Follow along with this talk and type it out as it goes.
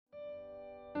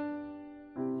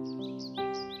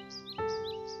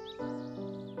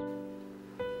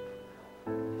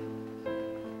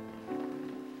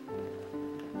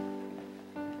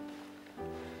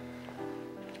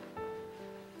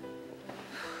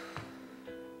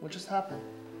What just happened?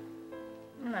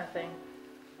 Nothing.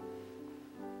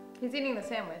 He's eating the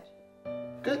sandwich.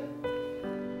 Good.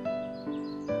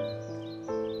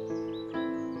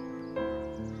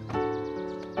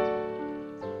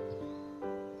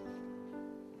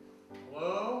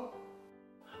 Hello?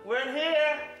 We're in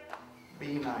here.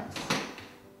 Be nice.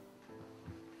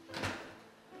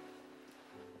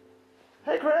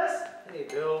 Hey, Chris. Hey,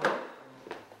 Bill.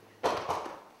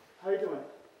 How you doing?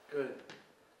 Good.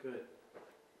 Good.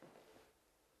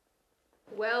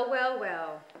 Well, well,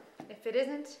 well. If it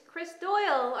isn't Chris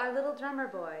Doyle, our little drummer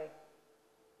boy.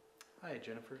 Hi,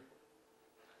 Jennifer.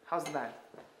 How's the band?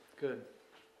 Good.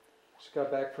 Just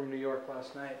got back from New York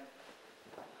last night.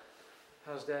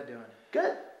 How's Dad doing?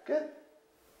 Good. Good.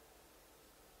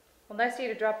 Well, nice of you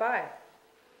to drop by.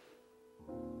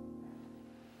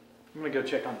 I'm gonna go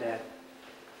check on Dad.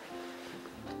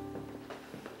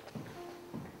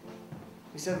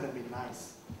 We said it'd be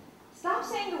nice. Stop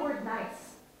saying the word nice.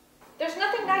 There's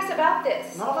nothing nice about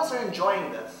this. None of us are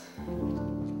enjoying this.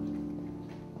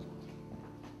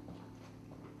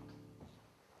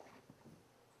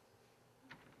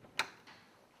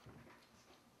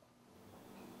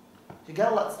 You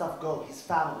gotta let stuff go. He's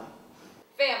family.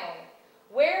 Family.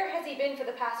 Where has he been for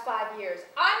the past 5 years?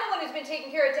 I'm the one who's been taking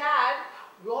care of Dad.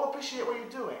 We all appreciate what you're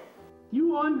doing.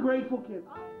 You ungrateful kid.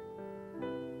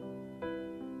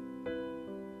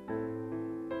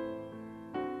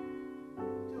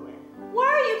 Why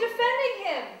are you defending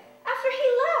him? After he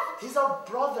left. He's our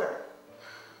brother.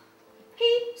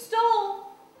 He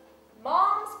stole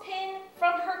Mom's pin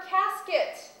from her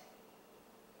casket.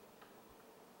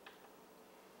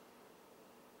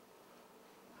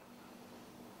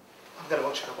 I've gotta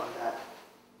go check up on Dad.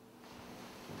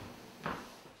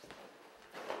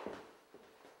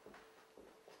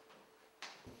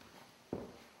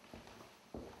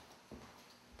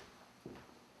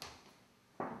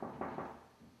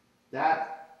 Dad,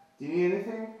 do you need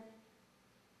anything?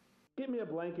 Give me a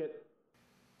blanket.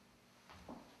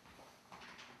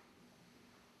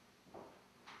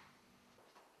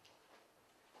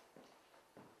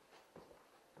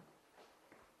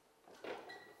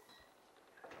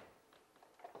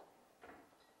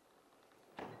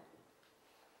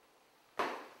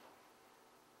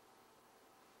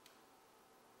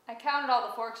 I counted all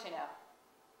the forks, you know.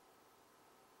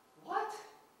 What?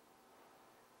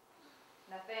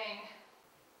 Nothing.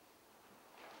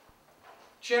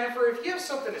 Jennifer, if you have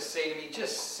something to say to me,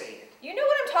 just say it. You know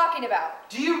what I'm talking about.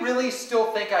 Do you really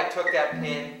still think I took that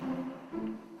pin?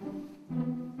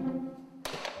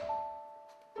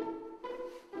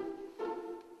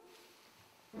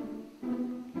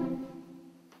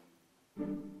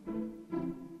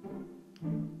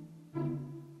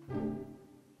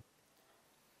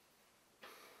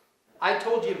 I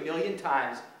told you a million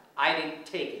times I didn't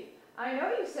take it. I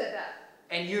know you said that.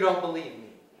 And you don't believe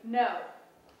me. No.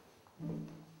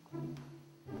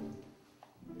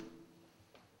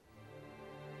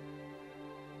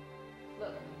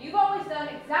 Look, you've always done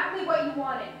exactly what you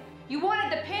wanted. You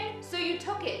wanted the pin, so you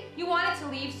took it. You wanted to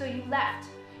leave, so you left.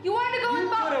 You wanted to go and You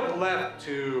could have left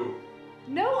too.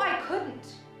 No, I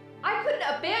couldn't. I couldn't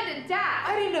abandon Dad.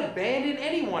 I didn't abandon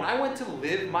anyone. I went to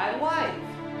live my life.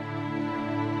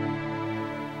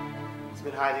 He's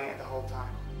been hiding it the whole time.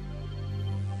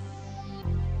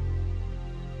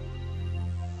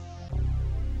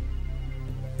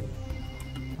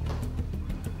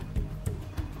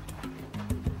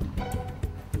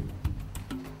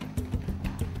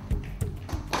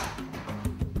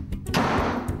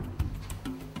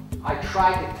 I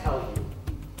tried to tell you.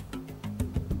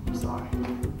 I'm sorry.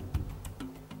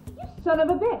 You son of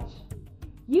a bitch!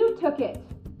 You took it!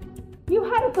 You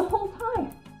had it the whole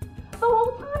time! The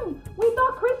whole time! We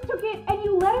thought Chris took it and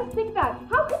you let us think that!